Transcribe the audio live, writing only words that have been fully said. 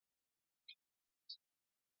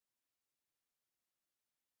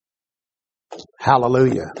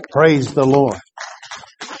Hallelujah. Praise the Lord.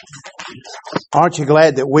 Aren't you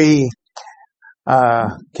glad that we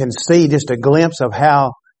can see just a glimpse of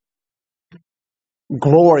how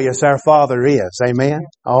glorious our Father is? Amen.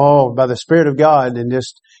 Oh, by the Spirit of God and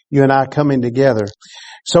just you and I coming together.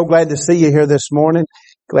 So glad to see you here this morning.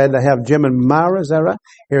 Glad to have Jim and Myra, is that right?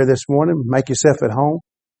 Here this morning. Make yourself at home.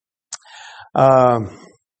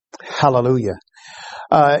 Hallelujah.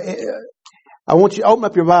 I want you to open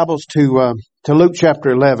up your Bibles to Luke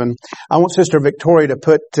chapter 11. I want Sister Victoria to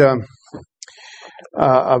put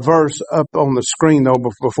a verse up on the screen though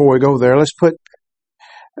before we go there. Let's put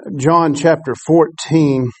John chapter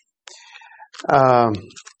 14,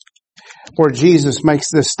 where Jesus makes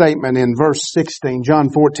this statement in verse 16, John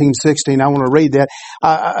 14:16. I want to read that.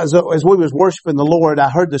 As we was worshiping the Lord, I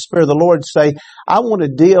heard the Spirit of the Lord say, I want to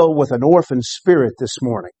deal with an orphan spirit this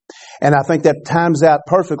morning. And I think that times out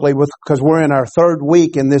perfectly because we're in our third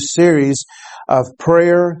week in this series of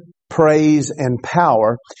prayer, praise, and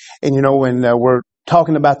power. And when we're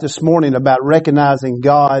talking about this morning about recognizing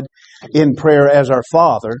God in prayer as our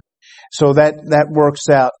Father. So that works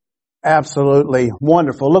out absolutely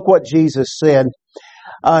wonderful. Look what Jesus said.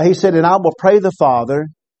 He said, and I will pray the Father,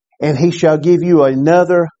 and He shall give you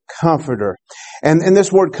another comforter. And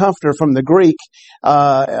this word comforter from the Greek,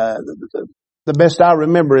 the best I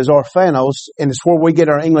remember is orphanos, and it's where we get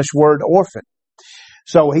our English word orphan.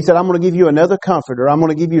 So He said, I'm going to give you another comforter. I'm going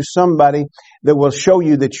to give you somebody that will show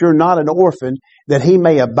you that you're not an orphan, that He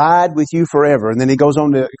may abide with you forever. And then He goes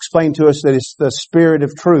on to explain to us that it's the Spirit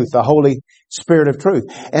of truth, the Holy Spirit of truth.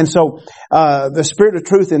 And so, the Spirit of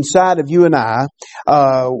truth inside of you and I,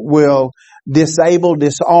 will disable,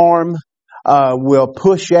 disarm, will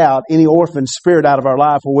push out any orphan spirit out of our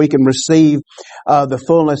life where we can receive, the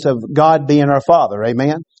fullness of God being our Father.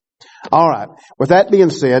 Amen. All right. With that being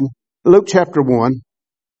said, Luke chapter 1.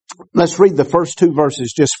 Let's read the first two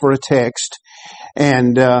verses just for a text.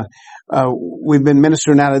 And we've been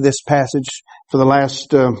ministering out of this passage for the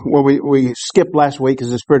last, we skipped last week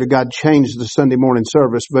as the Spirit of God changed the Sunday morning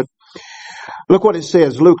service. But look what it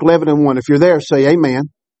says, Luke 11:1. If you're there, say amen.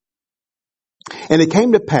 And it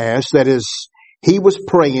came to pass that as he was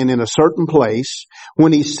praying in a certain place,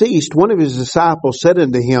 when he ceased, one of his disciples said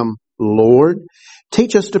unto him, Lord,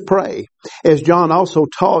 teach us to pray, as John also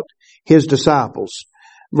taught his disciples.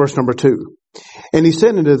 Verse number 2. And he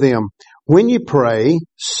said unto them, when you pray,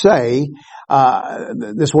 say,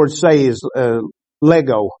 this word say is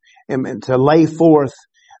lego, and to lay forth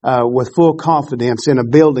with full confidence in a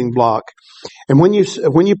building block. And when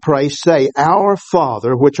you pray, say, Our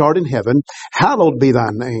Father, which art in heaven, hallowed be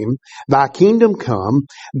thy name. Thy kingdom come,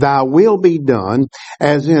 thy will be done,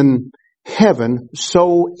 as in heaven,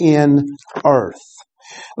 so in earth.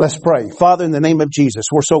 Let's pray. Father, in the name of Jesus,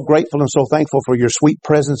 we're so grateful and so thankful for your sweet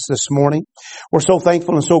presence this morning. We're so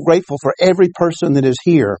thankful and so grateful for every person that is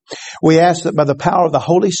here. We ask that by the power of the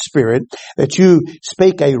Holy Spirit that you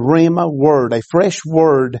speak a rhema word, a fresh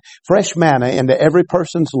word, fresh manna into every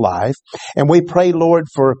person's life. And we pray, Lord,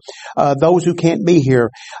 for those who can't be here,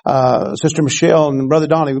 Sister Michelle and Brother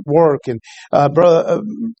Donnie at work, and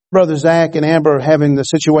Brother Zach and Amber having the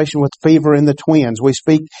situation with fever in the twins. We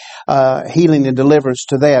speak healing and deliverance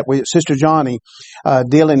to that. Sister Johnny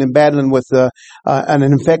dealing and battling with an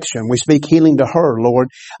infection. We speak healing to her, Lord.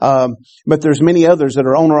 But there's many others that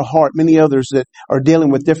are on our heart, many others that are dealing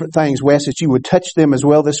with different things. We ask that you would touch them as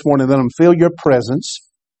well this morning. Let them feel your presence.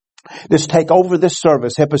 Just take over this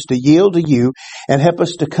service. Help us to yield to you and help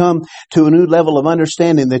us to come to a new level of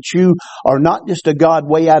understanding that you are not just a God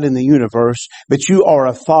way out in the universe, but you are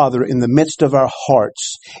a Father in the midst of our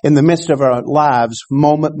hearts, in the midst of our lives,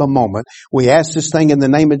 moment by moment. We ask this thing in the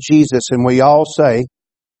name of Jesus, and we all say,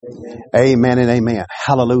 amen and amen.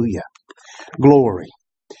 Hallelujah. Glory.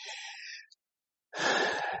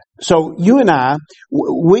 So you and I,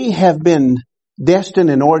 we have been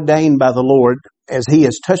destined and ordained by the Lord as He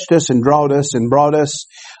has touched us and brought us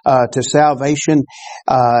to salvation.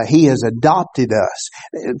 He has adopted us.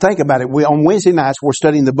 Think about it. On Wednesday nights, we're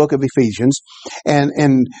studying the book of Ephesians,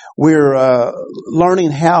 and we're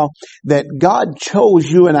learning how that God chose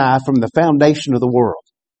you and I from the foundation of the world.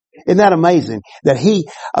 Isn't that amazing? That He,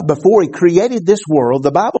 before He created this world,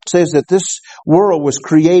 the Bible says that this world was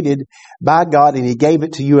created by God and He gave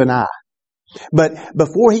it to you and I. But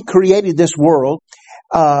before He created this world,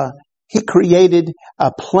 He created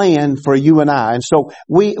a plan for you and I. And so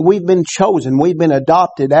we've been chosen. We've been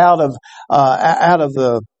adopted out of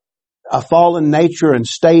the a fallen nature and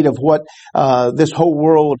state of what this whole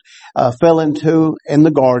world fell into in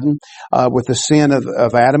the garden with the sin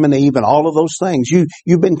of Adam and Eve and all of those things.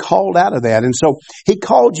 You've been called out of that. And so He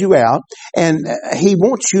called you out, and He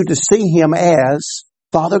wants you to see Him as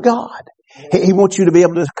Father God. He wants you to be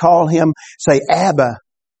able to call Him, say, Abba,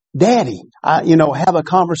 Daddy, have a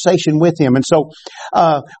conversation with Him. And so,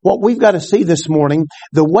 what we've got to see this morning,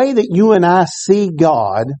 the way that you and I see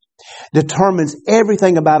God determines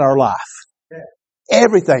everything about our life.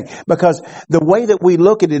 Everything. Because the way that we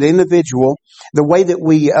look at an individual, the way that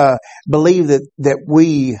we, believe that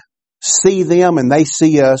we see them and they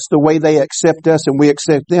see us, the way they accept us and we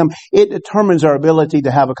accept them, it determines our ability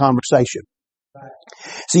to have a conversation.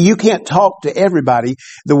 So you can't talk to everybody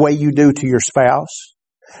the way you do to your spouse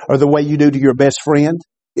or the way you do to your best friend.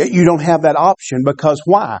 You don't have that option. Because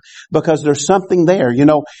why? Because there's something there.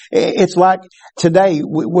 It's like today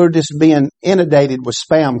we're just being inundated with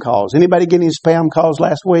spam calls. Anybody get any spam calls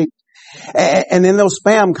last week? And in those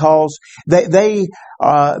spam calls, they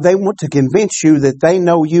want to convince you that they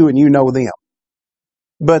know you and you know them.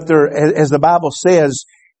 But as the Bible says,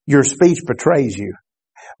 your speech betrays you.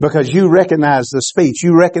 Because you recognize the speech.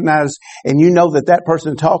 You recognize and you know that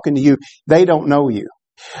person talking to you, they don't know you.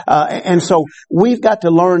 And so we've got to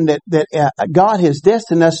learn that God has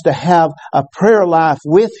destined us to have a prayer life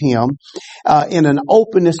with Him in an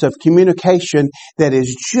openness of communication that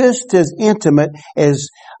is just as intimate as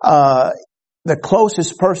the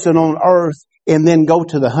closest person on earth, and then go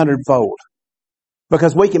to the 100-fold.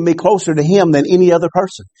 Because we can be closer to Him than any other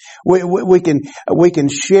person. We can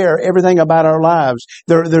share everything about our lives.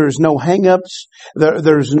 There's no hang-ups.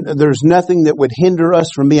 There's nothing that would hinder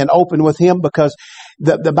us from being open with Him, because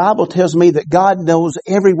the Bible tells me that God knows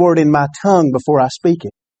every word in my tongue before I speak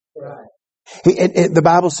it. Right. The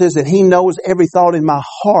Bible says that He knows every thought in my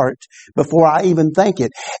heart before I even think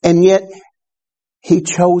it. And yet He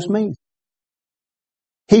chose me.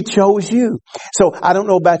 He chose you. So I don't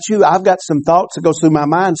know about you. I've got some thoughts that go through my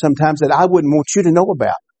mind sometimes that I wouldn't want you to know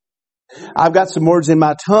about. I've got some words in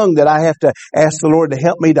my tongue that I have to ask the Lord to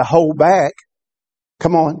help me to hold back.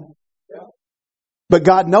 Come on. But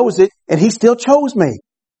God knows it, and He still chose me.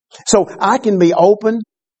 So I can be open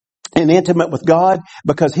and intimate with God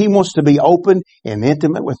because He wants to be open and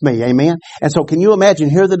intimate with me. Amen. And so can you imagine,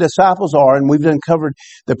 here the disciples are, and we've uncovered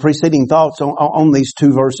the preceding thoughts on these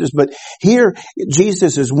two verses, but here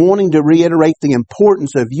Jesus is wanting to reiterate the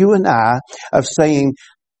importance of you and I of saying,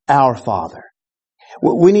 our Father.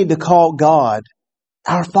 We need to call God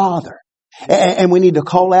our Father. And we need to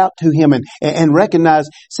call out to Him and recognize,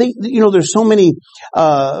 there's so many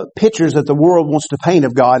pictures that the world wants to paint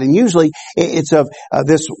of God. And usually it's of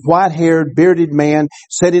this white-haired, bearded man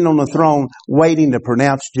sitting on the throne waiting to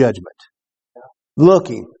pronounce judgment.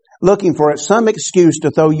 Looking for some excuse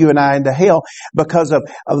to throw you and I into hell because of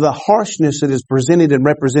the harshness that is presented and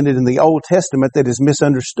represented in the Old Testament that is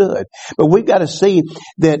misunderstood. But we've got to see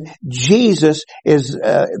that Jesus is,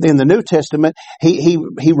 in the New Testament, He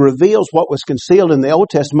reveals what was concealed in the Old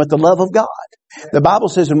Testament, the love of God. The Bible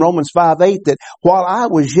says in Romans 5:8 that while I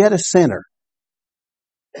was yet a sinner,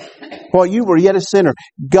 while you were yet a sinner,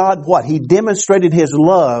 God what? He demonstrated His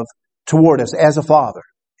love toward us as a Father.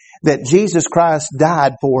 That Jesus Christ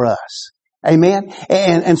died for us. Amen.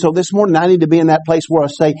 And so this morning I need to be in that place where I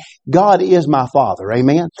say, God is my Father.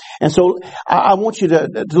 Amen. And so I want you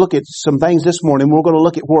to look at some things this morning. We're going to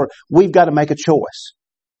look at where we've got to make a choice.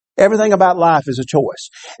 Everything about life is a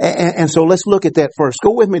choice. And so let's look at that first.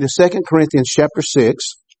 Go with me to 2 Corinthians chapter 6.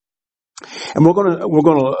 And we're going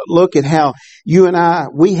to look at how you and I,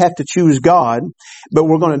 we have to choose God, but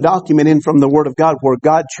we're going to document in from the Word of God where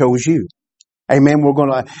God chose you. Amen. We're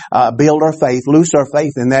going to build our faith, loose our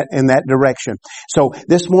faith in that direction. So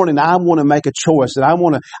this morning I want to make a choice, and I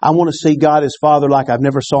want to see God as Father like I've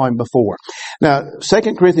never saw Him before. Now,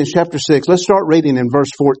 2 Corinthians chapter 6, let's start reading in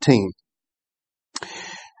verse 14.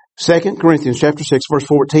 2 Corinthians chapter 6 verse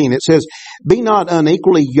 14, it says, "Be not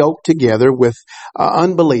unequally yoked together with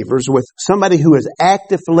unbelievers," with somebody who is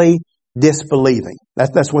actively disbelieving.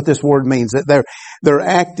 That's what this word means, that they're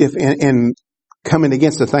active in coming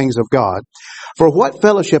against the things of God. "For what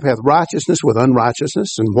fellowship hath righteousness with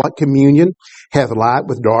unrighteousness? And what communion hath light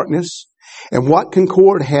with darkness? And what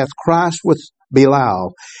concord hath Christ with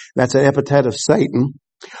Belial?" That's an epithet of Satan.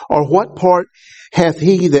 "Or what part hath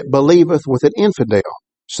he that believeth with an infidel?"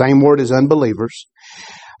 Same word as unbelievers.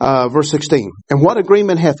 Verse 16. "And what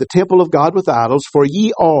agreement hath the temple of God with idols? For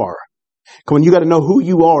ye are." Come on, you got to know who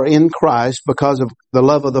you are in Christ because of the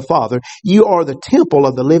love of the Father. You are the temple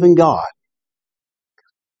of the living God.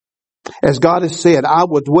 As God has said, I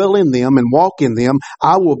will dwell in them and walk in them.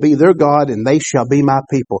 I will be their God and they shall be my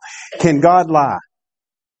people. Can God lie?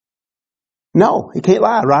 No, He can't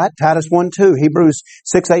lie, right? Titus 1:2, Hebrews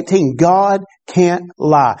 6:18. God can't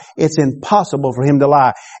lie. It's impossible for Him to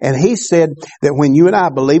lie. And He said that when you and I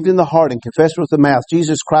believed in the heart and confessed with the mouth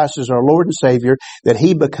Jesus Christ is our Lord and Savior, that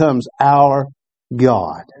He becomes our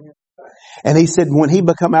God. And He said when He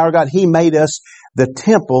become our God, He made us the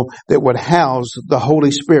temple that would house the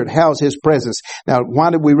Holy Spirit, house His presence. Now, why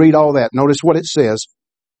did we read all that? Notice what it says.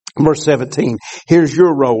 Verse 17, here's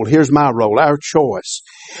your role, here's my role, our choice.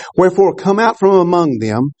 Wherefore come out from among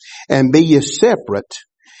them and be ye separate,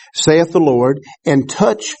 saith the Lord, and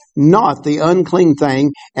touch not the unclean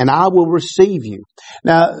thing, and I will receive you.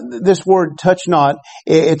 Now, this word touch not,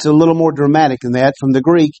 it's a little more dramatic than that. From the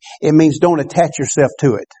Greek, it means don't attach yourself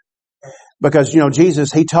to it. Because,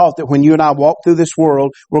 Jesus, He taught that when you and I walk through this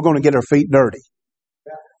world, we're going to get our feet dirty.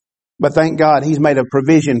 But thank God He's made a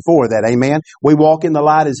provision for that. Amen. We walk in the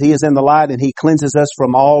light as He is in the light, and He cleanses us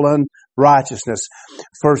from all unrighteousness.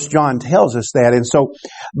 1 John tells us that. And so,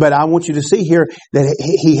 but I want you to see here that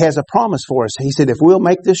He has a promise for us. He said, if we'll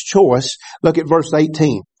make this choice, look at verse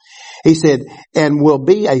 18. He said, and will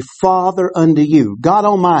be a father unto you. God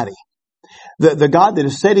Almighty. The God that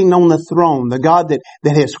is sitting on the throne, the God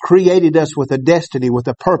that has created us with a destiny, with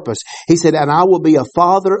a purpose. He said, and I will be a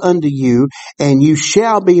father unto you, and you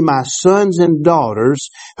shall be my sons and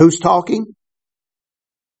daughters. Who's talking?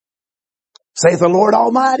 Saith the Lord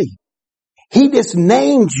Almighty. He just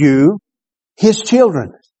named you His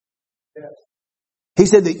children. He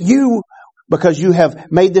said that you, because you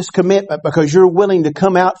have made this commitment, because you're willing to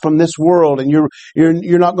come out from this world and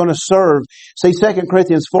you're not going to serve. See, 2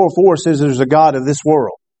 Corinthians 4:4 says there's a God of this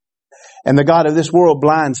world. And the God of this world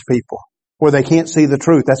blinds people where they can't see the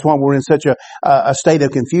truth. That's why we're in such a state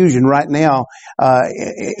of confusion right now,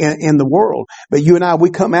 in the world. But you and I, we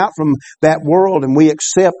come out from that world and we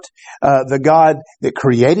accept, the God that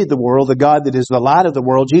created the world, the God that is the light of the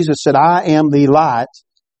world. Jesus said, I am the light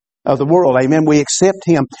of the world. Amen. We accept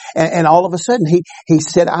Him. And all of a sudden, He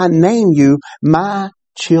said, I name you my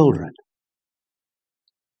children.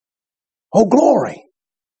 Oh, glory.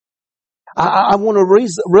 I want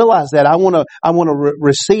to realize that. I want to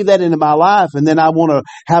receive that into my life, and then I want to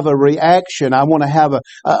have a reaction. I want to have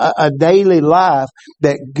a daily life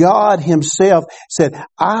that God Himself said,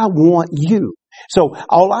 I want you. So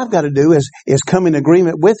all I've got to do is come in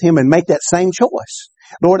agreement with Him and make that same choice.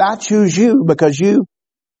 Lord, I choose you because you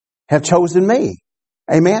have chosen me.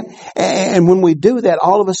 Amen. And when we do that,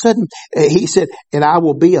 all of a sudden, He said, and I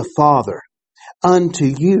will be a father unto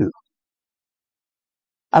you.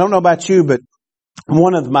 I don't know about you, but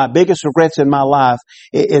one of my biggest regrets in my life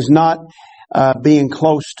is not being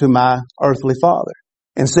close to my earthly father.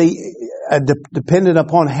 And see, dependent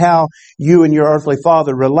upon how you and your earthly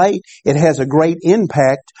father relate, it has a great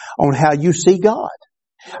impact on how you see God.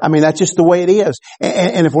 I mean, that's just the way it is.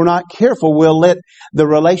 And if we're not careful, we'll let the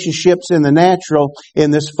relationships in the natural,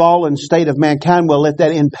 in this fallen state of mankind, we'll let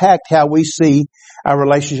that impact how we see our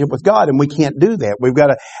relationship with God. And we can't do that. We've got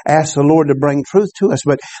to ask the Lord to bring truth to us.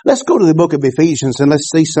 But let's go to the book of Ephesians and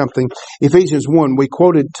let's see something. Ephesians 1, we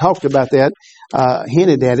talked about that,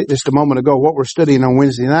 hinted at it just a moment ago, what we're studying on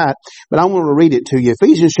Wednesday night. But I want to read it to you.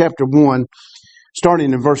 Ephesians chapter 1,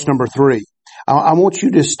 starting in verse number 3. I want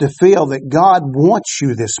you just to feel that God wants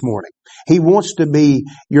you this morning. He wants to be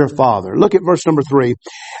your Father. Look at verse number 3.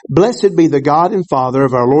 Blessed be the God and Father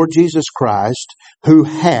of our Lord Jesus Christ, who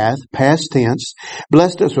hath, past tense,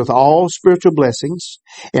 blessed us with all spiritual blessings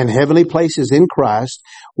in heavenly places in Christ.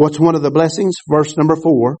 What's one of the blessings? Verse number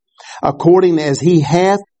 4. According as He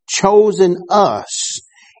hath chosen us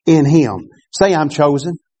in Him. Say, I'm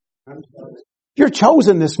chosen. You're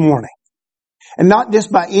chosen this morning. And not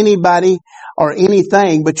just by anybody or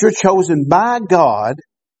anything, but you're chosen by God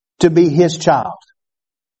to be His child.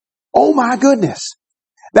 Oh my goodness.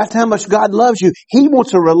 That's how much God loves you. He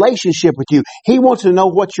wants a relationship with you. He wants to know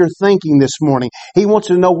what you're thinking this morning. He wants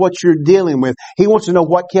to know what you're dealing with. He wants to know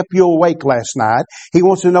what kept you awake last night. He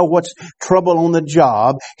wants to know what's trouble on the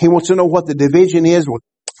job. He wants to know what the division is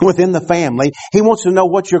within the family. He wants to know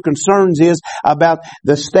what your concerns is about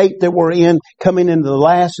the state that we're in coming into the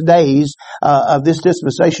last days of this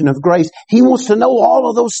dispensation of grace. He wants to know all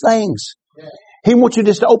of those things. He wants you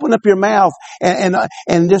just to open up your mouth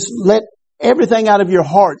and just let everything out of your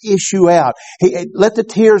heart issue out. Let the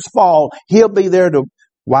tears fall. He'll be there to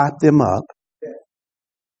wipe them up.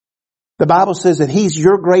 The Bible says that He's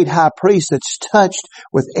your great high priest that's touched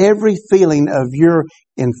with every feeling of your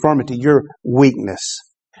infirmity, your weakness.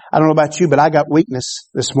 I don't know about you, but I got weakness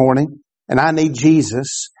this morning. And I need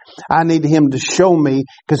Jesus. I need Him to show me,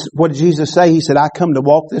 because what did Jesus say? He said, I come to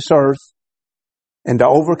walk this earth and to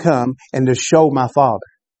overcome and to show my Father.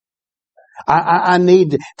 I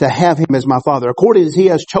need to have Him as my Father. According as He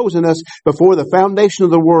has chosen us before the foundation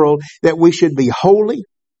of the world, that we should be holy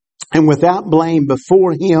and without blame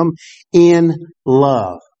before Him in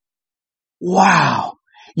love. Wow.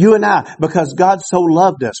 You and I, because God so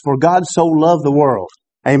loved us, for God so loved the world.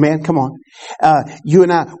 Amen. Come on. You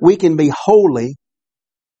and I, we can be holy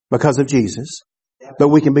because of Jesus, but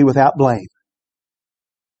we can be without blame.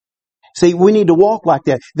 See, we need to walk like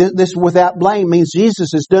that. This without blame means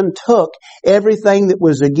Jesus has took everything that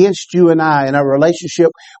was against you and I in our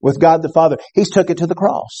relationship with God the Father. He's took it to the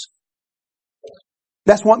cross.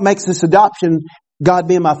 That's what makes this adoption, God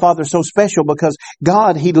being my Father, so special, because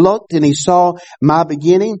God, He looked and He saw my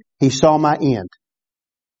beginning. He saw my end.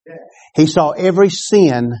 He saw every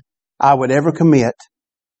sin I would ever commit,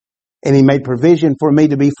 and He made provision for me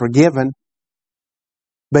to be forgiven.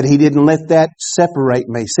 But He didn't let that separate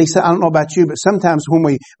me. See, I don't know about you, but sometimes when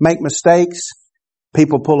we make mistakes,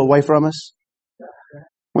 people pull away from us.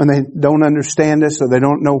 When they don't understand us or they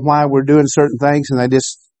don't know why we're doing certain things, and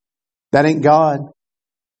that ain't God.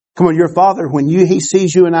 Come on, your Father, when He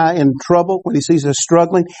sees you and I in trouble, when He sees us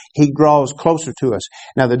struggling, He draws closer to us.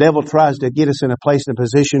 Now the devil tries to get us in a place and a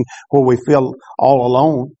position where we feel all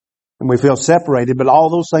alone and we feel separated, but all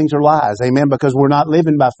those things are lies. Amen. Because we're not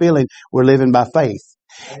living by feeling, we're living by faith.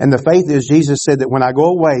 And the faith is, Jesus said that when I go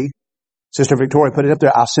away, Sister Victoria put it up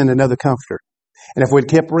there, I'll send another comforter. And if we'd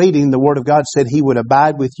kept reading, the Word of God said He would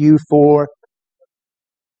abide with you for.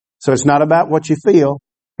 So it's not about what you feel.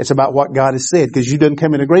 It's about what God has said, because you didn't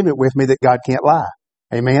come in agreement with me that God can't lie.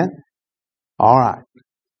 Amen? All right.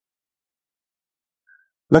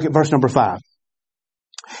 Look at verse number 5.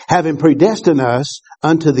 Having predestined us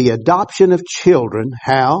unto the adoption of children,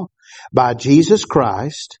 how? By Jesus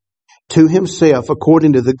Christ, to Himself,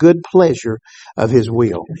 according to the good pleasure of His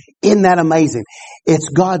will. Isn't that amazing? It's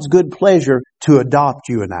God's good pleasure to adopt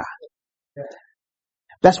you and I.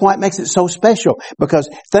 That's why it makes it so special. Because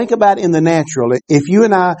think about in the natural. If you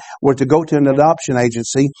and I were to go to an adoption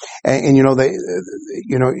agency, and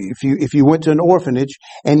if you went to an orphanage,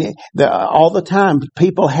 and all the time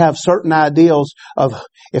people have certain ideals of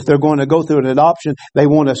if they're going to go through an adoption, they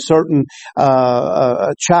want a certain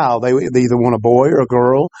child. They either want a boy or a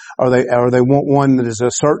girl, or they want one that is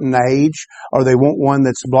a certain age, or they want one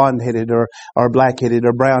that's blonde-headed or black-headed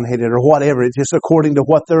or brown-headed or whatever. It's just according to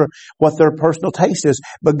what their personal taste is.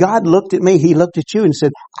 But God looked at me, He looked at you and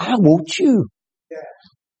said, I want you. Yeah.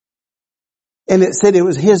 And it said it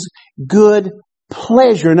was His good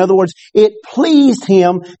pleasure. In other words, it pleased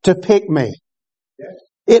Him to pick me. Yeah.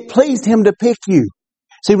 It pleased Him to pick you.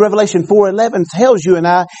 See, Revelation 4:11 tells you and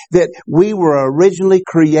I that we were originally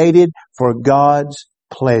created for God's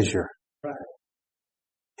pleasure. Right.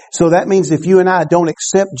 So that means if you and I don't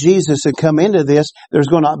accept Jesus and come into this, there's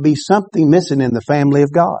going to be something missing in the family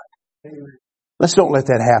of God. Amen. Let's don't let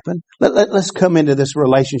that happen. Let's come into this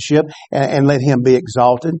relationship and let Him be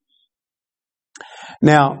exalted.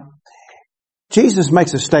 Now, Jesus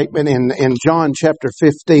makes a statement in John chapter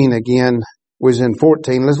 15 again, was in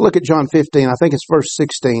 14. Let's look at John 15. I think it's verse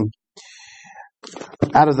 16.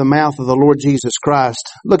 Out of the mouth of the Lord Jesus Christ.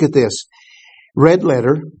 Look at this. Red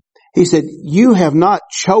letter. He said, you have not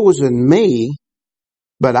chosen me,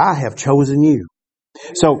 but I have chosen you.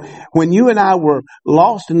 So when you and I were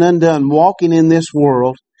lost and undone walking in this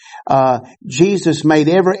world, Jesus made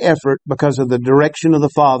every effort because of the direction of the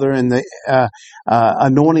Father and the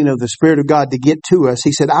anointing of the Spirit of God to get to us.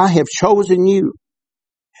 He said, I have chosen you.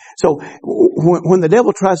 So when the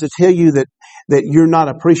devil tries to tell you that you're not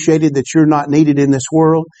appreciated, that you're not needed in this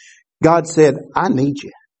world, God said, I need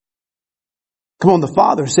you. Come on, the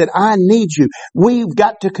Father said, I need you. We've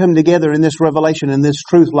got to come together in this revelation and this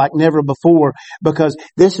truth like never before, because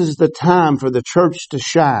this is the time for the church to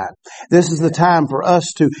shine. This is the time for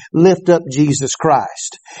us to lift up Jesus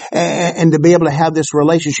Christ and to be able to have this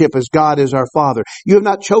relationship as God is our Father. You have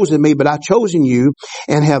not chosen me, but I've chosen you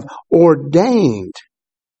and have ordained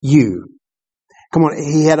you. Come on,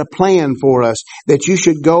 He had a plan for us that you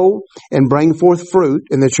should go and bring forth fruit,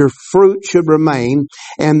 and that your fruit should remain,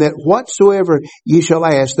 and that whatsoever you shall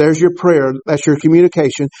ask, there's your prayer, that's your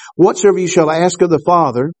communication, whatsoever you shall ask of the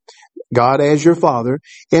Father, God as your Father,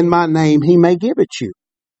 in my name He may give it you.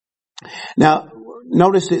 Now,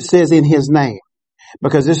 notice it says in His name,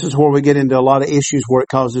 because this is where we get into a lot of issues where it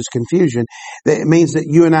causes confusion. It means that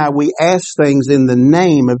you and I, we ask things in the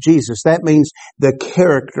name of Jesus. That means the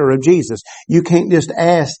character of Jesus. You can't just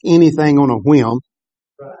ask anything on a whim,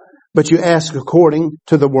 but you ask according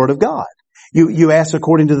to the Word of God. You ask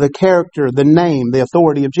according to the character, the name, the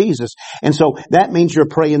authority of Jesus. And so that means you're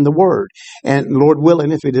praying the Word. And Lord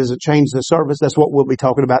willing, if it doesn't change the service, that's what we'll be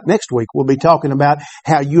talking about next week. We'll be talking about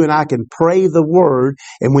how you and I can pray the Word.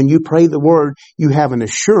 And when you pray the Word, you have an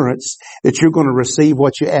assurance that you're going to receive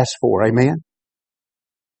what you ask for. Amen?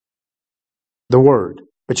 The Word.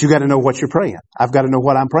 But you got to know what you're praying. I've got to know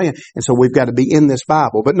what I'm praying. And so we've got to be in this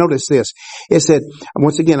Bible. But notice this. It said,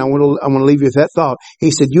 once again, I want to leave you with that thought.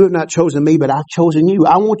 He said, you have not chosen me, but I've chosen you.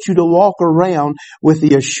 I want you to walk around with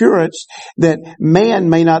the assurance that man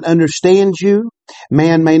may not understand you.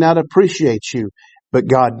 Man may not appreciate you, but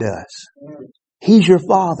God does. He's your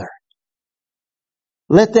Father.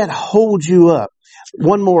 Let that hold you up.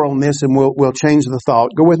 One more on this and we'll change the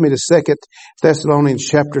thought. Go with me to 2 Thessalonians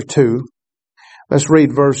chapter 2. Let's read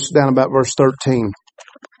down about verse 13.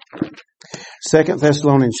 2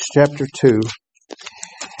 Thessalonians chapter 2.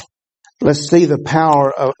 Let's see the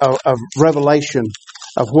power of revelation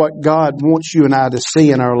of what God wants you and I to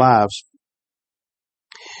see in our lives.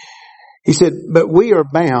 He said, but we are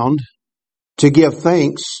bound to give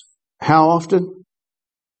thanks. How often?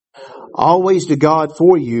 Always to God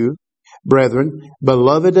for you, brethren,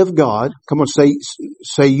 beloved of God. Come on,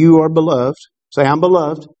 say you are beloved. Say, I'm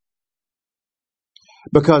beloved.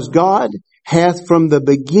 Because God hath from the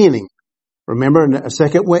beginning, remember a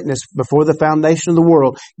second witness before the foundation of the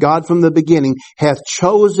world, God from the beginning hath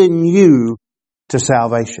chosen you to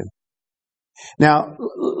salvation. Now,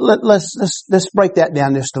 let's break that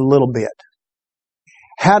down just a little bit.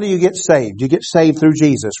 How do you get saved? You get saved through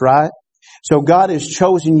Jesus, right? So God has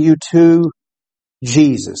chosen you to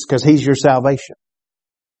Jesus because He's your salvation.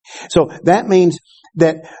 So that means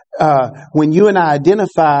that when you and I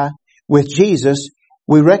identify with Jesus,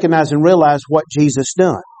 we recognize and realize what Jesus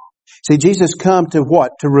done. See, Jesus come to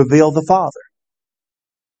what? To reveal the Father.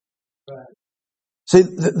 Right. See,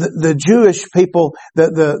 the Jewish people,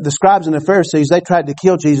 the scribes and the Pharisees, they tried to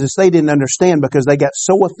kill Jesus. They didn't understand because they got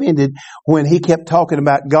so offended when He kept talking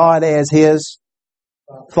about God as His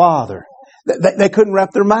Father. They couldn't wrap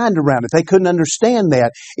their mind around it. They couldn't understand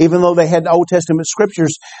that. Even though they had the Old Testament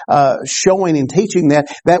scriptures showing and teaching that,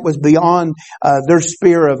 that was beyond their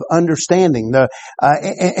sphere of understanding.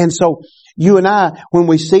 And so you and I, when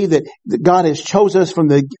we see that God has chosen us from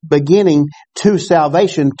the beginning to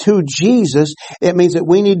salvation, to Jesus, it means that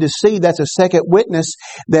we need to see that's a second witness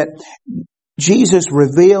that Jesus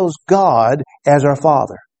reveals God as our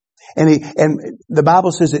Father. And the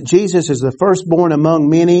Bible says that Jesus is the firstborn among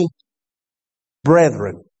many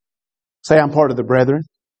brethren. Say, I'm part of the brethren.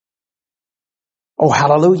 Oh,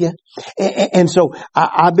 hallelujah. And so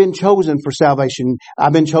I've been chosen for salvation.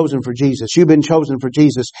 I've been chosen for Jesus. You've been chosen for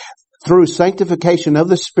Jesus through sanctification of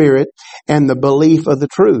the Spirit and the belief of the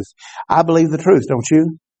truth. I believe the truth, don't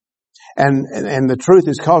you? And the truth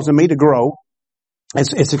is causing me to grow.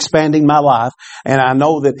 It's expanding my life. And I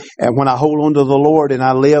know that when I hold on to the Lord and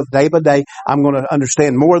I live day by day, I'm going to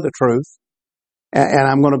understand more of the truth. And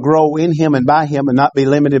I'm going to grow in Him and by Him and not be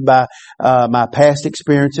limited by my past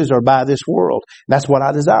experiences or by this world. That's what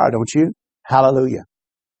I desire, don't you? Hallelujah.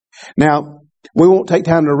 Now, we won't take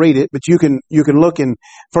time to read it, but you can look in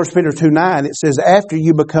 1 Peter 2:9. It says, after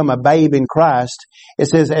you become a babe in Christ, it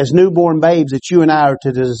says, as newborn babes that you and I are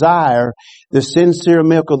to desire the sincere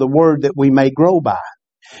milk of the Word that we may grow by.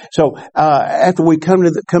 So after we come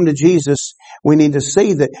to Jesus, we need to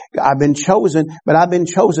see that I've been chosen, but I've been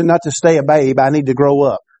chosen not to stay a babe. I need to grow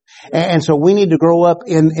up. And so we need to grow up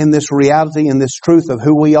in this reality and this truth of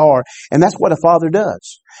who we are. And that's what a father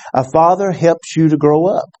does. A father helps you to grow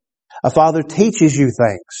up. A father teaches you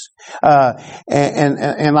things.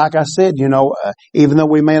 And like I said, even though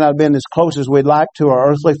we may not have been as close as we'd like to our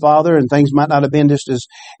earthly father and things might not have been just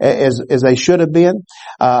as they should have been,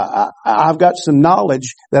 I've got some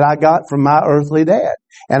knowledge that I got from my earthly dad.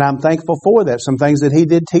 And I'm thankful for that. Some things that he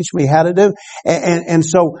did teach me how to do. And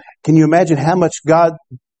so can you imagine how much God,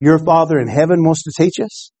 your Father in heaven, wants to teach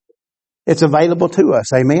us? It's available to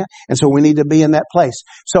us. Amen. And so we need to be in that place.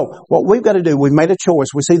 So what we've got to do, we've made a choice.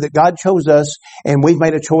 We see that God chose us and we've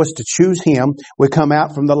made a choice to choose Him. We come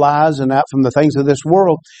out from the lies and out from the things of this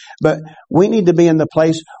world. But we need to be in the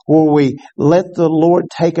place where we let the Lord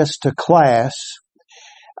take us to class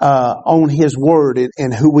on His Word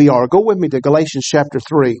and who we are. Go with me to Galatians chapter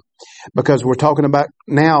 3 because we're talking about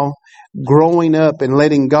now growing up and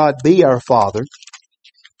letting God be our Father.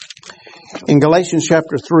 In Galatians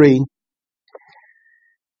chapter 3,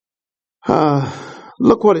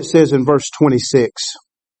 look what it says in verse 26.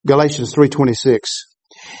 Galatians 3:26.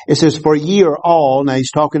 It says, for ye are all, now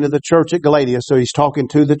he's talking to the church at Galatia, so he's talking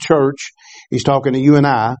to the church. He's talking to you and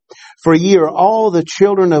I. For ye are all the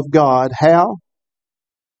children of God. How?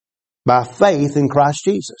 by faith in Christ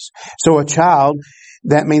Jesus. So a child,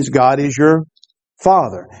 that means God is your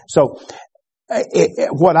Father. So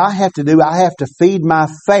what I have to do, I have to feed my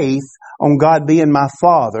faith on God being my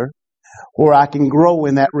Father, where I can grow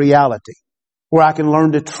in that reality, where I can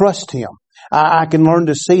learn to trust Him. I can learn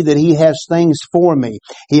to see that He has things for me.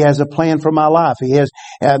 He has a plan for my life. He has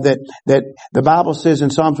that the Bible says in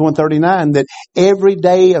Psalms 139 that every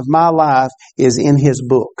day of my life is in His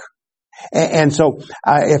book. And so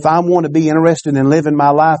if I want to be interested in living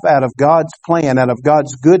my life out of God's plan, out of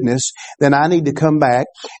God's goodness, then I need to come back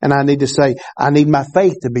and I need to say, I need my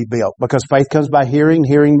faith to be built, because faith comes by hearing,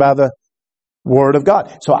 hearing by the Word of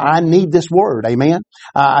God. So I need this Word. Amen.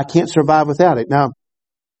 I can't survive without it. Now,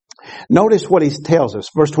 notice what he tells us.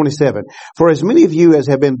 Verse 27. For as many of you as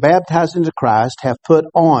have been baptized into Christ have put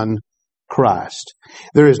on Christ.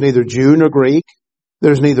 There is neither Jew nor Greek.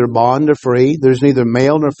 There's neither bond nor free. There's neither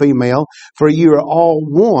male nor female. For you are all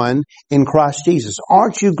one in Christ Jesus.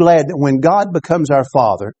 Aren't you glad that when God becomes our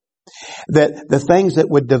Father, that the things that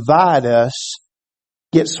would divide us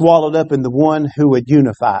get swallowed up in the one who would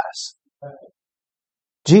unify us?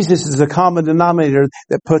 Jesus is the common denominator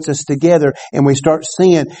that puts us together, and we start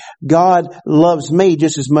seeing God loves me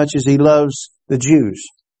just as much as He loves the Jews.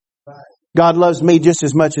 God loves me just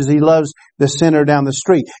as much as He loves the sinner down the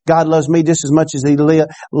street. God loves me just as much as He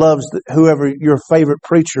loves whoever your favorite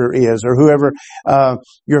preacher is, or whoever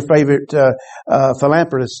your favorite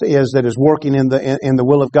philanthropist is that is working in the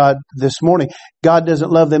will of God this morning. God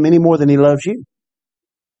doesn't love them any more than He loves you.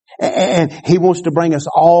 And He wants to bring us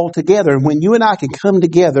all together. And when you and I can come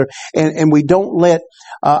together and we don't let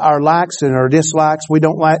our likes and our dislikes, we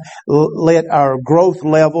don't let our growth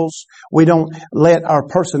levels, we don't let our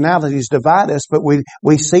personalities divide us, but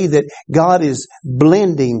we see that God is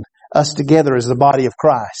blending us together as the body of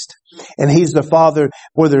Christ. And He's the Father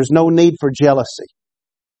where there's no need for jealousy.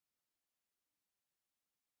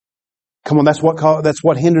 Come on, that's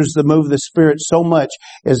what hinders the move of the Spirit so much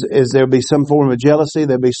is there'll be some form of jealousy,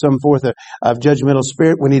 there'll be some form of judgmental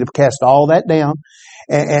spirit. We need to cast all that down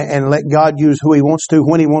and let God use who He wants to,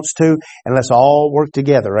 when He wants to, and let's all work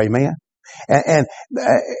together. Amen.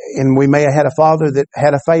 And we may have had a father that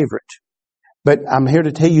had a favorite, but I'm here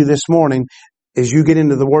to tell you this morning, as you get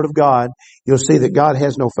into the Word of God, you'll see that God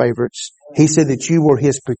has no favorites. He said that you were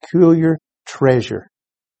His peculiar treasure.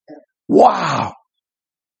 Wow!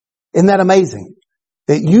 Isn't that amazing?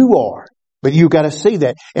 That you are. But you've got to see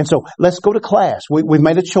that. And so let's go to class. We've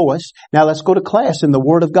made a choice. Now let's go to class in the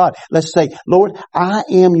Word of God. Let's say, Lord, I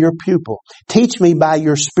am your pupil. Teach me by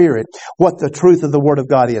your Spirit what the truth of the Word of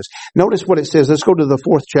God is. Notice what it says. Let's go to the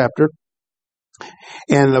 4th chapter.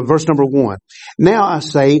 And verse number 1. Now I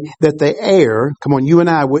say that the heir, come on, you and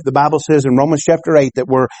I, the Bible says in Romans chapter 8 that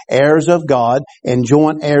we're heirs of God and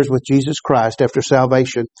joint heirs with Jesus Christ after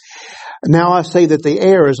salvation. Now I say that the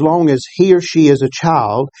heir, as long as he or she is a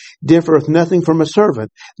child, differeth nothing from a servant,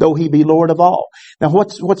 though he be Lord of all. Now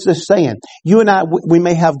what's this saying? You and I, we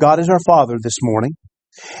may have God as our Father this morning,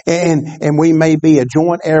 and we may be a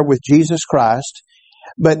joint heir with Jesus Christ.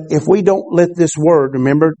 But if we don't let this Word,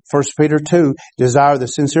 remember 1 Peter 2, desire the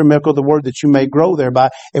sincere milk of the Word that you may grow thereby.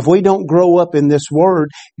 If we don't grow up in this Word,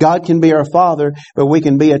 God can be our Father, but we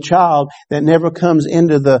can be a child that never comes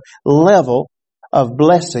into the level of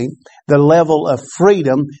blessing, the level of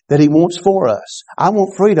freedom that He wants for us. I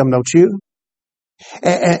want freedom, don't you?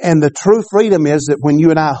 And the true freedom is that when you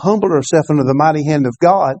and I humble ourselves under the mighty hand of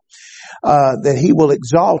God, that He will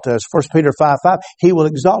exalt us. 1 Peter 5:5, He will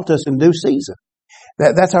exalt us in due season.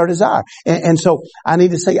 That's our desire. And so I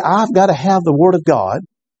need to say, I've got to have the Word of God.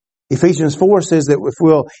 Ephesians 4 says that if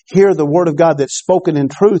we'll hear the Word of God that's spoken in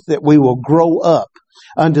truth, that we will grow up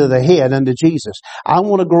unto the head, unto Jesus. I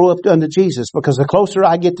want to grow up unto Jesus, because the closer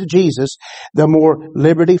I get to Jesus, the more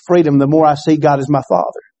liberty, freedom, the more I see God as my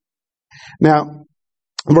Father. Now,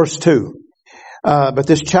 verse 2. But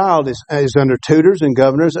this child is under tutors and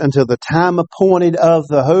governors until the time appointed of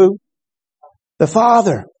the who? The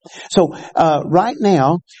Father. So, right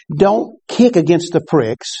now, don't kick against the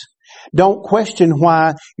pricks. Don't question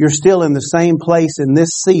why you're still in the same place in this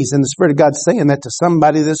season. The Spirit of God's saying that to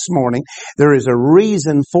somebody this morning. There is a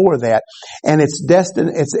reason for that. And it's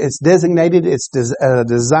designated, it's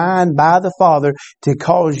designed by the Father to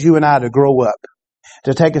cause you and I to grow up,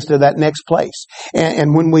 to take us to that next place.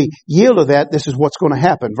 And when we yield to that, this is what's going to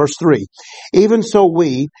happen. Verse 3. Even so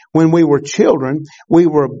we, when we were children, we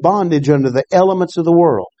were bondage under the elements of the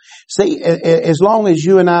world. See, as long as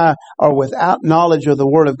you and I are without knowledge of the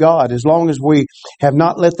Word of God, as long as we have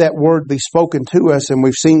not let that Word be spoken to us, and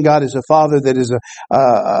we've seen God as a Father that is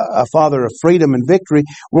a Father of freedom and victory,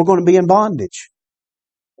 we're going to be in bondage.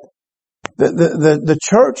 The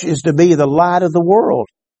church is to be the light of the world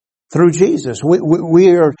through Jesus.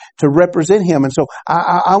 We are to represent Him. And so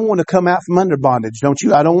I want to come out from under bondage, don't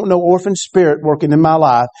you? I don't want no orphan spirit working in my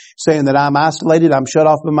life saying that I'm isolated, I'm shut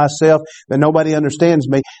off by myself, that nobody understands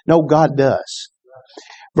me. No, God does.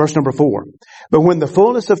 Verse number 4. But when the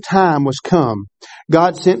fullness of time was come,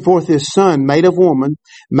 God sent forth His Son, made of woman,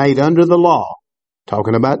 made under the law.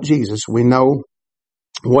 Talking about Jesus, we know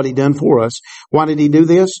what He done for us. Why did He do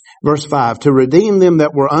this? Verse 5. To redeem them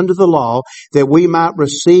that were under the law, that we might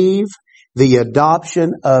receive the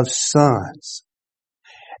adoption of sons.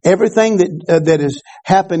 Everything that has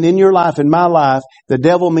happened in your life, in my life, the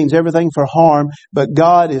devil means everything for harm, but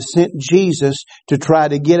God has sent Jesus to try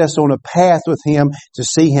to get us on a path with Him to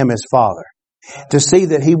see Him as Father. To see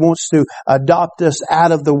that He wants to adopt us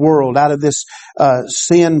out of the world, out of this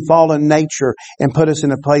sin fallen nature, and put us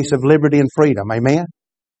in a place of liberty and freedom. Amen?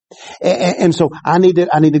 And so I need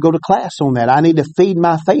to go to class on that. I need to feed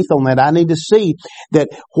my faith on that. I need to see that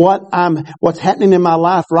what's happening in my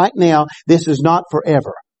life right now, this is not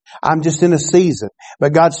forever. I'm just in a season,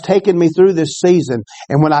 but God's taken me through this season.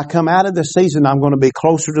 And when I come out of this season, I'm going to be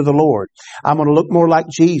closer to the Lord. I'm going to look more like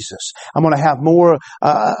Jesus. I'm going to have more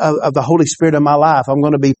of the Holy Spirit in my life. I'm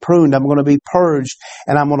going to be pruned. I'm going to be purged,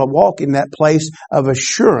 and I'm going to walk in that place of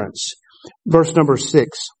assurance. Verse number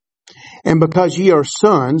 6. And because ye are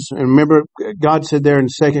sons, and remember God said there in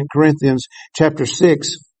 2 Corinthians chapter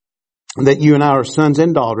 6, that you and I are sons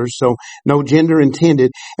and daughters, so no gender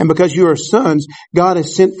intended. And because you are sons, God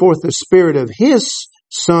has sent forth the Spirit of His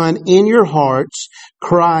Son in your hearts,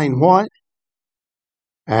 crying what?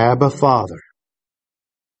 Abba, Father.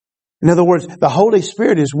 In other words, the Holy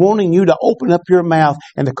Spirit is wanting you to open up your mouth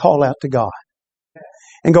and to call out to God.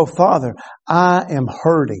 And go, Father, I am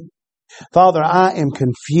hurting. Father, I am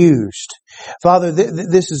confused. Father,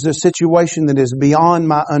 this is a situation that is beyond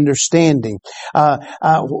my understanding. Why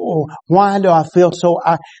do I feel so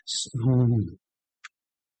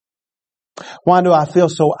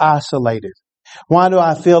isolated? Why do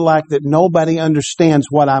I feel like that nobody understands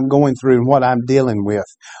what I'm going through and what I'm dealing with?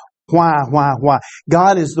 Why?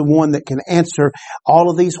 God is the one that can answer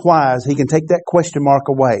all of these whys. He can take that question mark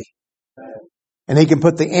away. And He can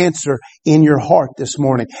put the answer in your heart this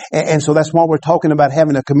morning. And so that's why we're talking about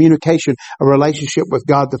having a communication, a relationship with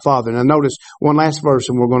God the Father. Now notice one last verse,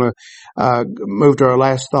 and we're going to move to our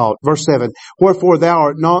last thought. Verse 7. Wherefore thou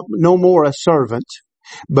art no more a servant,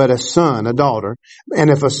 but a son, a daughter. And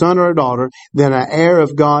if a son or a daughter, then an heir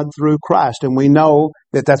of God through Christ. And we know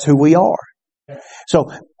that that's who we are.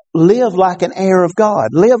 So live like an heir of God.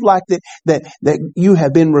 Live like that you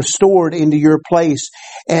have been restored into your place.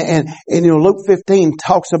 And Luke 15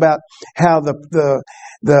 talks about how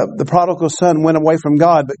the prodigal son went away from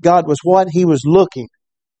God, but God was what? He was looking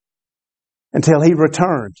until He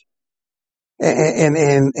returned.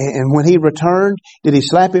 And when He returned, did He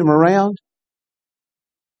slap him around?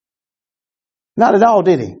 Not at all,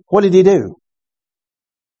 did He? What did He do?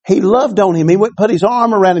 He loved on him. He went and put His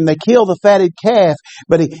arm around him. They killed the fatted calf,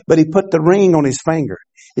 but he put the ring on his finger.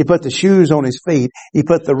 He put the shoes on his feet. He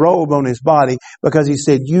put the robe on his body because He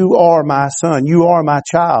said, you are my son. You are my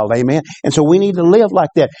child. Amen. And so we need to live like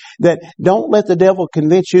that. That don't let the devil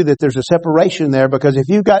convince you that there's a separation there, because if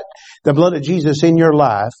you've got the blood of Jesus in your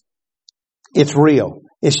life, it's real.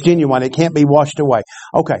 It's genuine. It can't be washed away.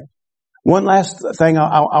 Okay. One last thing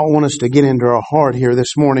I want us to get into our heart here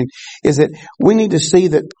this morning is that we need to see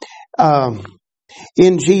that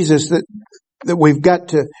in Jesus that we've got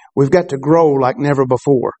to grow like never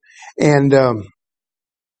before. And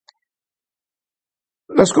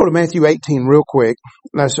let's go to Matthew 18 real quick.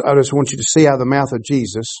 I just want you to see out of the mouth of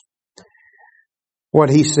Jesus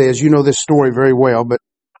what He says. You know this story very well, but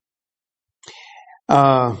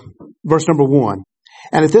verse number 1.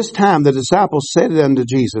 And at this time the disciples said unto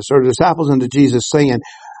Jesus, or the disciples unto Jesus, saying,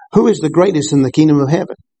 who is the greatest in the kingdom of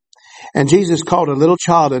heaven? And Jesus called a little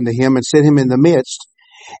child unto Him and set him in the midst.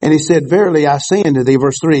 And He said, verily I say unto thee,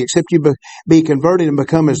 verse 3, except you be converted and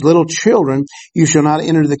become as little children, you shall not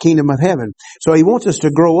enter the kingdom of heaven. So He wants us to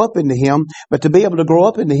grow up into Him, but to be able to grow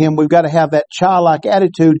up into Him, we've got to have that childlike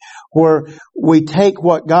attitude where we take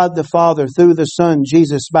what God the Father through the Son,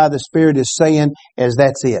 Jesus, by the Spirit is saying as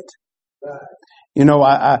that's it. You know,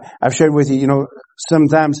 I've shared with you,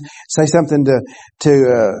 sometimes say something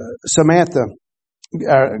to Samantha,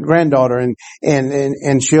 our granddaughter,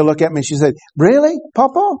 and she'll look at me and she said, really,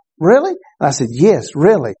 Papa? Really? And I said, yes,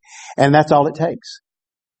 really. And that's all it takes.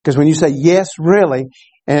 Because when you say yes, really,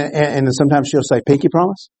 and sometimes she'll say, pinky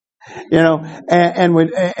promise? And we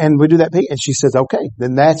do that, and she says, okay,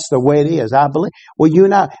 then that's the way it is. I believe. Well, you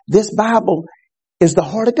and I, this Bible is the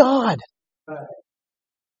heart of God.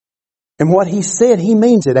 And what he said, he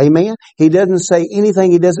means it. Amen. He doesn't say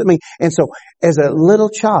anything he doesn't mean. And so as a little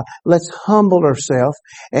child, let's humble ourselves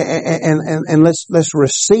and let's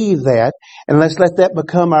receive that, and let's let that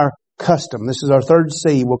become our custom. This is our third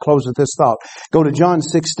C. We'll close with this thought. Go to John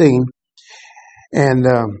 16 and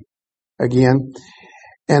again,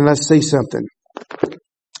 and let's see something.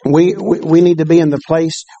 We need to be in the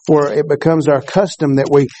place where it becomes our custom that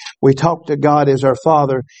we talk to God as our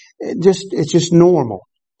Father. It's just normal.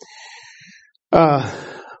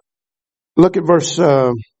 Look at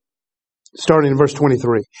starting in verse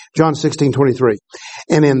 23. John 16:23.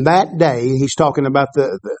 And in that day, he's talking about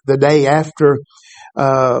the day after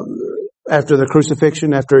the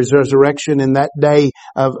crucifixion, after his resurrection, in that day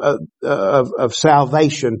of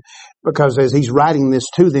salvation, because as he's writing this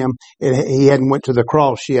to them, he hadn't went to the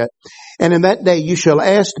cross yet. And in that day you shall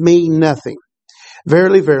ask me nothing.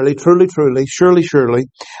 Verily, verily, truly, truly, surely, surely,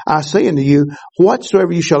 I say unto you,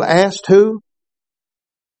 whatsoever you shall ask who?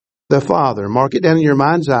 The Father. Mark it down in your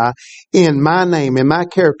mind's eye. In my name, in my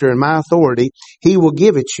character, in my authority, he will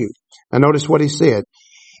give it you. Now notice what he said.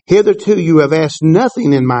 Hitherto you have asked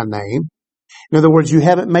nothing in my name. In other words, you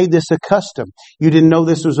haven't made this a custom. You didn't know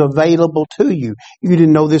this was available to you. You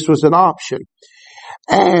didn't know this was an option.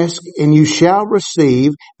 Ask and you shall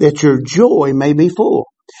receive, that your joy may be full.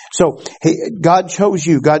 So God chose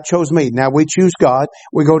you. God chose me. Now we choose God.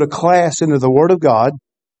 We go to class into the Word of God.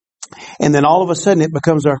 And then all of a sudden it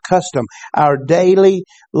becomes our custom. Our daily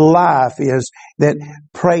life is that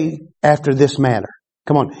pray after this manner.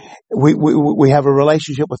 Come on. We have a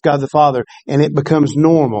relationship with God the Father, and it becomes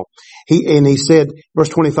normal. He said, verse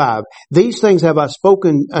 25, these things have I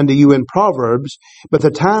spoken unto you in Proverbs, but the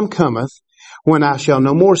time cometh when I shall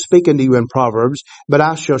no more speak unto you in Proverbs, but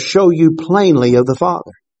I shall show you plainly of the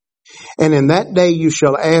Father. And in that day you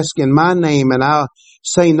shall ask in my name, and I'll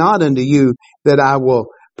say not unto you that I will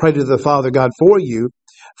pray to the Father God for you.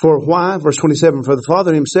 For why? Verse 27, for the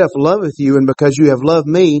Father himself loveth you, and because you have loved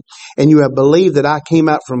me, and you have believed that I came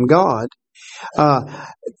out from God. All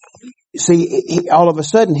of a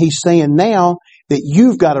sudden he's saying now that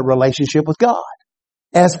you've got a relationship with God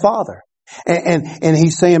as Father. And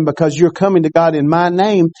he's saying because you're coming to God in my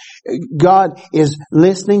name, God is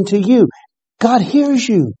listening to you. God hears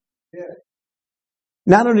you.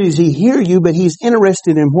 Not only does he hear you, but he's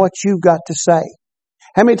interested in what you've got to say.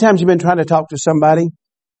 How many times have you been trying to talk to somebody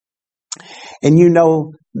and you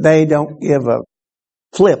know they don't give a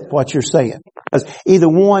flip what you're saying? Because either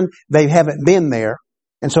one, they haven't been there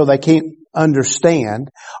and so they can't understand,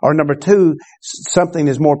 or number two, something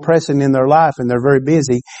is more pressing in their life and they're very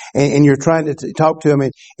busy, and you're trying to talk to them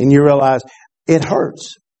and you realize it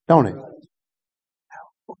hurts, don't it?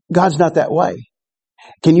 God's not that way.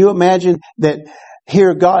 Can you imagine that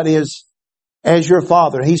here God is as your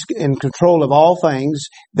Father? He's in control of all things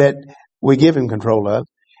that we give him control of.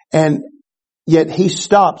 And yet he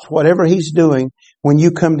stops whatever he's doing when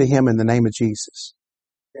you come to him in the name of Jesus.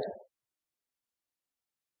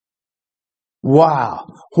 Wow.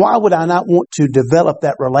 Why would I not want to develop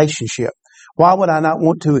that relationship? Why would I not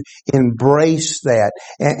want to embrace that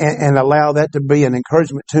and allow that to be an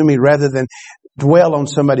encouragement to me rather than dwell on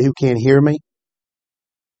somebody who can't hear me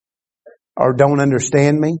or don't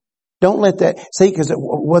understand me? Don't let that, see, because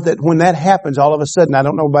when that happens, all of a sudden, I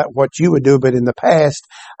don't know about what you would do, but in the past,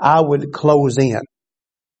 I would close in.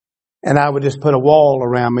 And I would just put a wall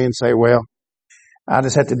around me and say, well, I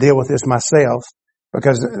just have to deal with this myself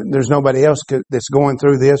because there's nobody else that's going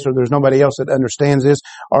through this, or there's nobody else that understands this,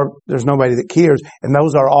 or there's nobody that cares. And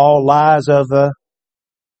those are all lies of the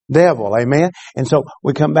devil. Amen? And so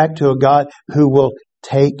we come back to a God who will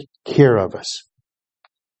take care of us.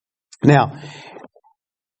 Now,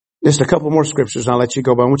 just a couple more scriptures and I'll let you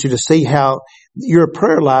go, but I want you to see how your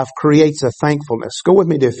prayer life creates a thankfulness. Go with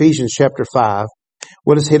me to Ephesians chapter 5.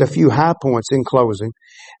 We'll just hit a few high points in closing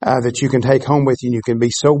that you can take home with you and you can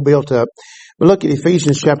be so built up. But look at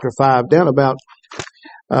Ephesians chapter 5, down about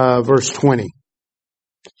verse 20.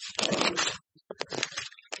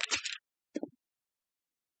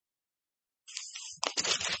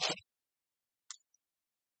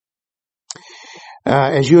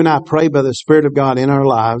 As you and I pray by the Spirit of God in our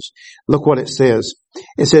lives, look what it says.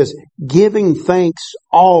 It says, giving thanks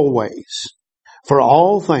always for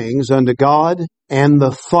all things unto God and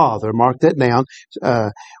the Father. Mark that down.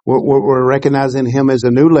 We're recognizing him as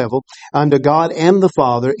a new level. Unto God and the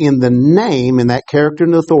Father in the name, in that character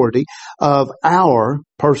and authority of our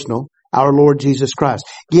Lord Jesus Christ.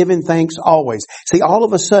 Giving thanks always. See, all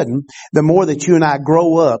of a sudden, the more that you and I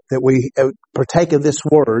grow up, that we partake of this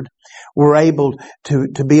word, we're able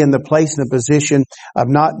to be in the place and the position of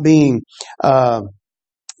not being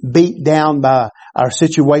beat down by our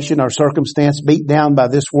situation, our circumstance, beat down by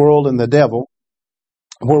this world and the devil,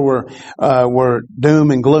 where we're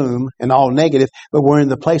doom and gloom and all negative, but we're in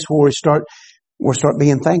the place where we start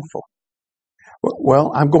being thankful.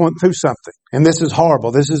 Well, I'm going through something, and this is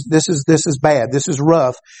horrible. This is bad. This is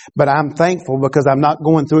rough, but I'm thankful because I'm not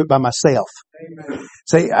going through it by myself. Amen.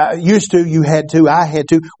 See, you had to, I had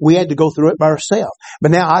to, we had to go through it by ourselves. But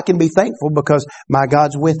now I can be thankful because my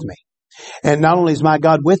God's with me. And not only is my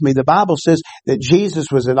God with me, the Bible says that Jesus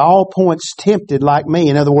was at all points tempted like me.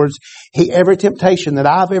 In other words, every temptation that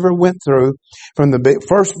I've ever went through, from the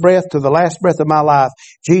first breath to the last breath of my life,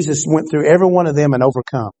 Jesus went through every one of them and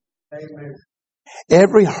overcome. Amen.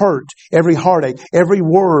 Every hurt, every heartache, every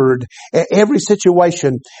word, every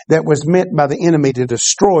situation that was meant by the enemy to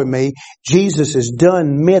destroy me, Jesus has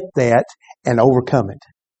met that and overcome it.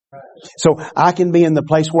 So I can be in the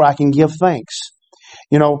place where I can give thanks.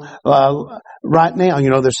 Right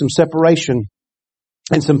now, there's some separation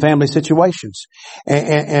in some family situations.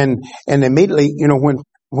 And immediately,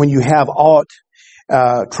 when you have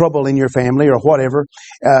trouble in your family or whatever,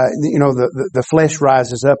 the flesh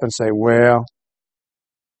rises up and say, well,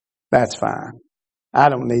 that's fine. I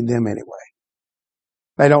don't need them anyway.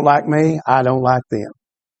 They don't like me. I don't like them.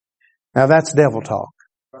 Now that's devil talk.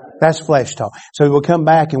 That's flesh talk. So we'll come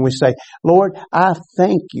back and we say, Lord, I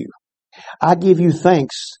thank you. I give you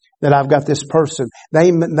thanks that I've got this person.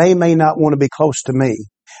 They may not want to be close to me,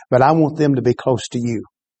 but I want them to be close to you.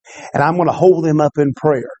 And I'm going to hold them up in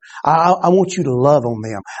prayer. I want you to love on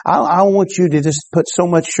them. I want you to just put so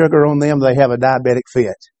much sugar on them they have a diabetic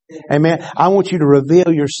fit. Amen. I want you to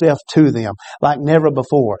reveal yourself to them like never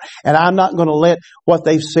before. And I'm not going to let what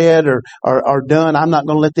they've said or done, I'm not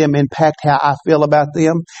going to let them impact how I feel about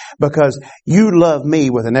them, because you love me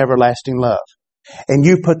with an everlasting love. And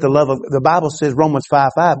you put the Bible says, Romans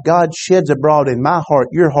 5:5, God sheds abroad in my heart,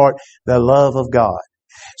 your heart, the love of God.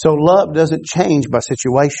 So love doesn't change by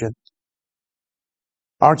situation.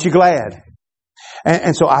 Aren't you glad?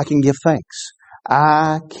 And so I can give thanks.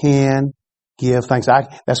 I can give thanks.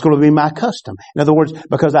 That's going to be my custom. In other words,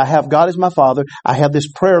 because I have God as my Father, I have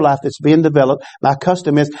this prayer life that's being developed. My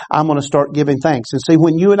custom is I'm going to start giving thanks. And see,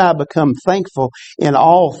 when you and I become thankful in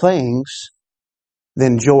all things,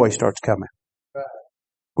 then joy starts coming.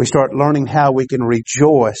 We start learning how we can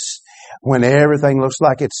rejoice when everything looks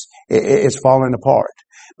like it's falling apart.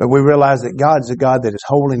 But we realize that God's a God that is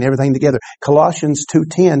holding everything together. Colossians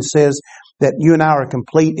 2:10 says that you and I are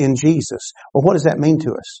complete in Jesus. Well, what does that mean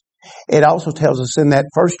to us? It also tells us in that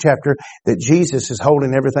first chapter that Jesus is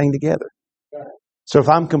holding everything together. So if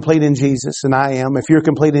I'm complete in Jesus, and I am, if you're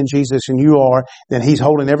complete in Jesus and you are, then He's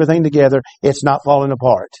holding everything together. It's not falling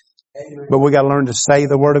apart. Amen. But we got to learn to say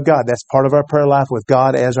the Word of God. That's part of our prayer life with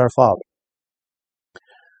God as our Father.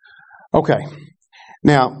 Okay.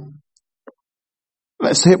 Now,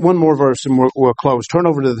 let's hit one more verse and we'll close. Turn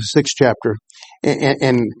over to the 6th chapter.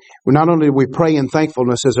 And not only do we pray in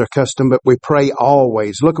thankfulness as our custom, but we pray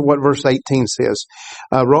always. Look at what verse 18 says.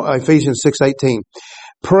 Ephesians 6:18.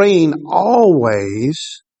 Praying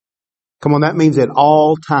always. Come on, that means at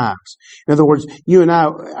all times. In other words, you and I,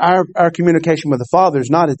 our communication with the Father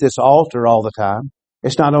is not at this altar all the time.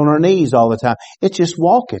 It's not on our knees all the time. It's just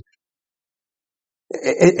walking.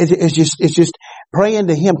 It's just praying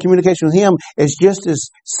to Him. Communication with Him is just as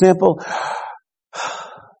simple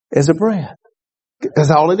as a breath.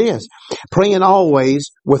 That's all it is. Praying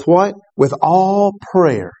always with what? With all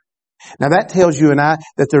prayer. Now that tells you and I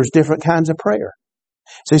that there's different kinds of prayer.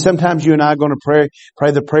 See, sometimes you and I are going to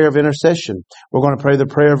pray the prayer of intercession. We're going to pray the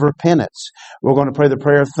prayer of repentance. We're going to pray the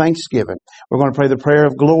prayer of thanksgiving. We're going to pray the prayer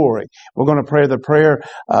of glory. We're going to pray the prayer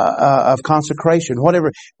of consecration.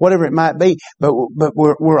 Whatever it might be. But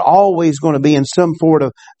we're always going to be in some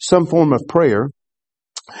form of prayer.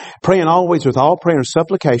 Praying always with all prayer and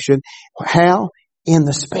supplication. How? In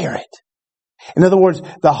the Spirit. In other words,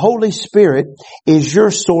 the Holy Spirit is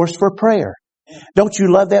your source for prayer. Don't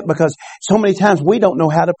you love that? Because so many times we don't know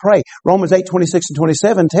how to pray. Romans 8:26 and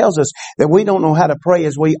 27 tells us that we don't know how to pray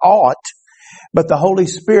as we ought, but the Holy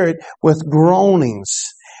Spirit with groanings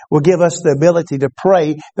will give us the ability to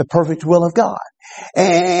pray the perfect will of God.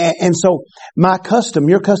 And so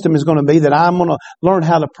your custom is going to be that I'm going to learn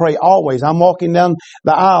how to pray always. I'm walking down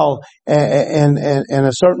the aisle in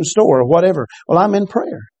a certain store or whatever. Well, I'm in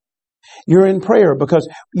prayer. You're in prayer because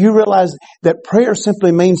you realize that prayer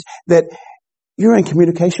simply means that you're in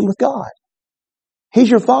communication with God. He's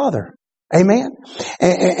your Father. Amen.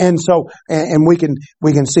 And so we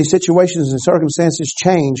can see situations and circumstances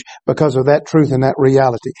change because of that truth and that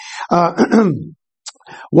reality.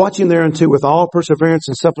 Watching thereunto with all perseverance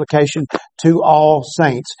and supplication to all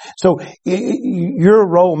saints. So your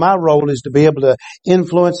role, my role, is to be able to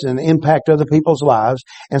influence and impact other people's lives.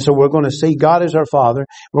 And so we're going to see God as our Father.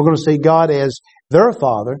 We're going to see God as their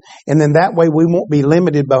Father. And then that way we won't be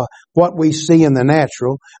limited by what we see in the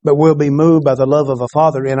natural, but we'll be moved by the love of a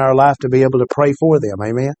Father in our life to be able to pray for them.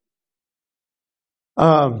 Amen.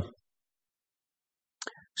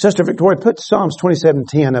 Sister Victoria, put Psalms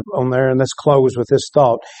 27:10 up on there, and let's close with this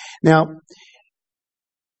thought. Now,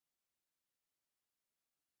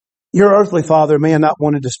 your earthly father may have not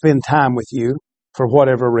wanted to spend time with you for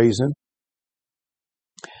whatever reason,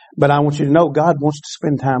 but I want you to know God wants to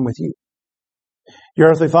spend time with you. Your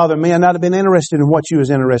earthly father may not have been interested in what you was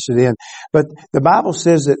interested in, but the Bible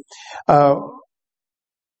says that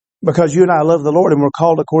because you and I love the Lord and we're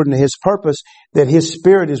called according to His purpose, that His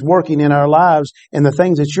Spirit is working in our lives, and the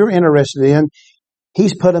things that you're interested in,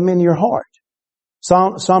 He's put them in your heart.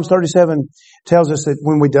 Psalms 37 tells us that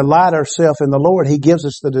when we delight ourselves in the Lord, He gives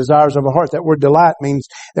us the desires of our heart. That word delight means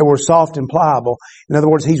that we're soft and pliable. In other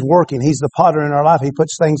words, He's working. He's the potter in our life. He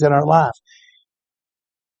puts things in our life.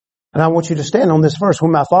 And I want you to stand on this verse.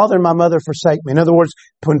 When my father and my mother forsake me. In other words,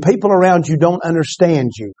 when people around you don't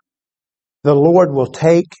understand you, the Lord will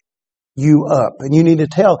take you up. And you need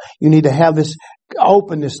to have this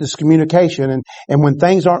openness, this communication. And when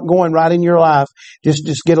things aren't going right in your life, just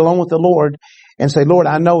get along with the Lord and say, Lord,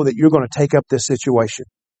 I know that you're going to take up this situation.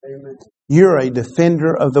 Amen. You're a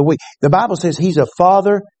defender of the weak. The Bible says He's a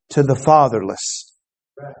father to the fatherless.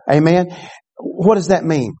 Right. Amen. What does that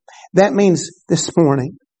mean? That means this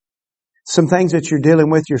morning, some things that you're dealing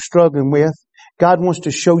with, you're struggling with, God wants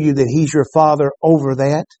to show you that He's your Father over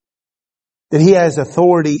that He has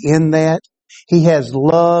authority in that. He has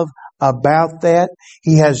love about that.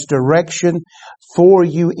 He has direction for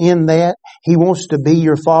you in that. He wants to be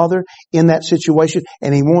your Father in that situation,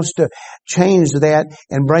 and He wants to change that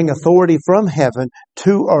and bring authority from heaven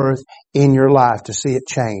to earth in your life to see it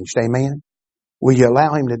changed. Amen? Will you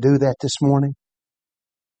allow Him to do that this morning?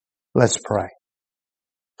 Let's pray.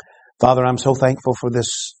 Father, I'm so thankful for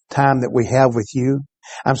this time that we have with You.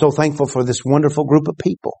 I'm so thankful for this wonderful group of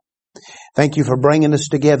people. Thank You for bringing us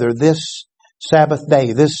together this Sabbath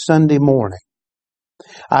day, this Sunday morning.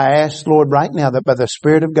 I ask, Lord, right now that by the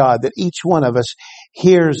Spirit of God, that each one of us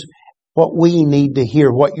hears what we need to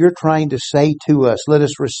hear, what You're trying to say to us. Let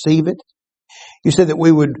us receive it. You said that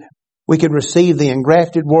we could receive the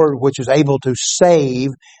engrafted word which is able to save,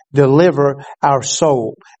 deliver our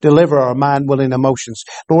soul, deliver our mind, will, and emotions.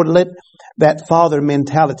 Lord, let that father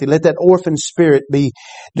mentality, let that orphan spirit be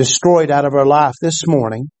destroyed out of our life this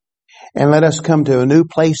morning. And let us come to a new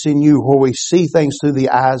place in You where we see things through the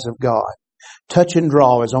eyes of God. Touch and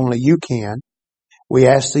draw as only You can. We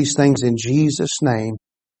ask these things in Jesus' name.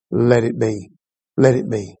 Let it be. Let it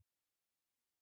be.